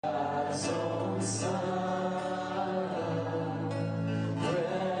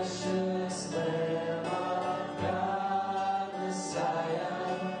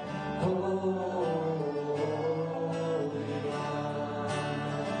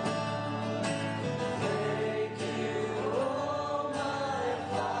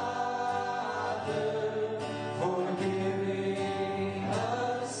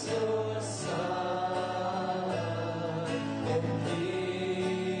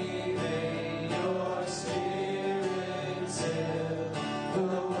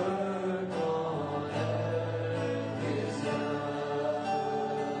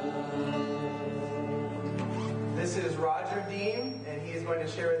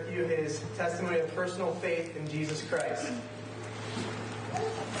Testimony of personal faith in Jesus Christ.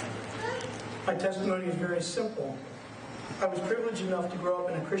 My testimony is very simple. I was privileged enough to grow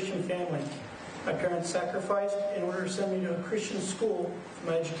up in a Christian family. My parents sacrificed in order to send me to a Christian school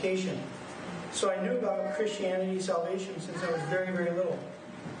for my education. So I knew about Christianity, salvation, since I was very, very little.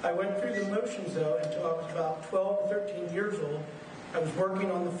 I went through the motions, though, until I was about 12 or 13 years old. I was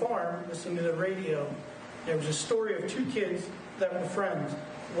working on the farm, listening to the radio. There was a story of two kids that were friends.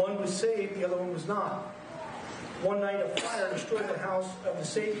 One was saved, the other one was not. One night a fire destroyed the house of the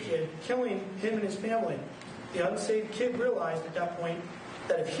saved kid, killing him and his family. The unsaved kid realized at that point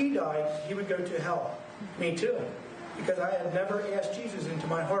that if he died, he would go to hell. Me too, because I had never asked Jesus into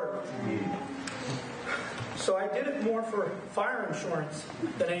my heart. So I did it more for fire insurance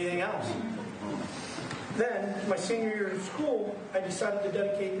than anything else. Then, my senior year of school, I decided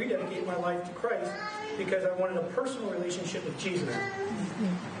to rededicate my life to Christ because I wanted a personal relationship with Jesus.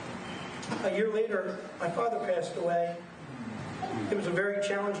 A year later, my father passed away. It was a very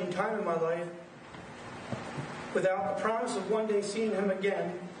challenging time in my life. Without the promise of one day seeing him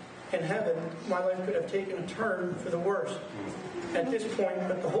again in heaven, my life could have taken a turn for the worse. At this point,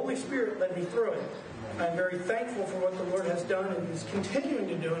 but the Holy Spirit led me through it. I'm very thankful for what the Lord has done and is continuing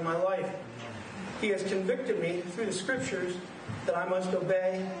to do in my life. He has convicted me through the Scriptures that I must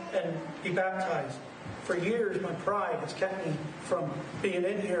obey and be baptized. For years, my pride has kept me from being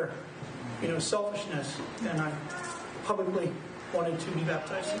in here, selfishness, and I publicly wanted to be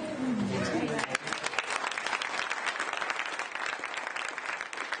baptized.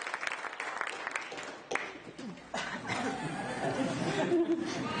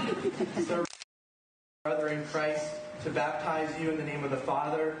 So, brother in Christ, to baptize you in the name of the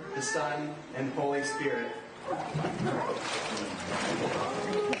Father, the Son, and Holy Spirit.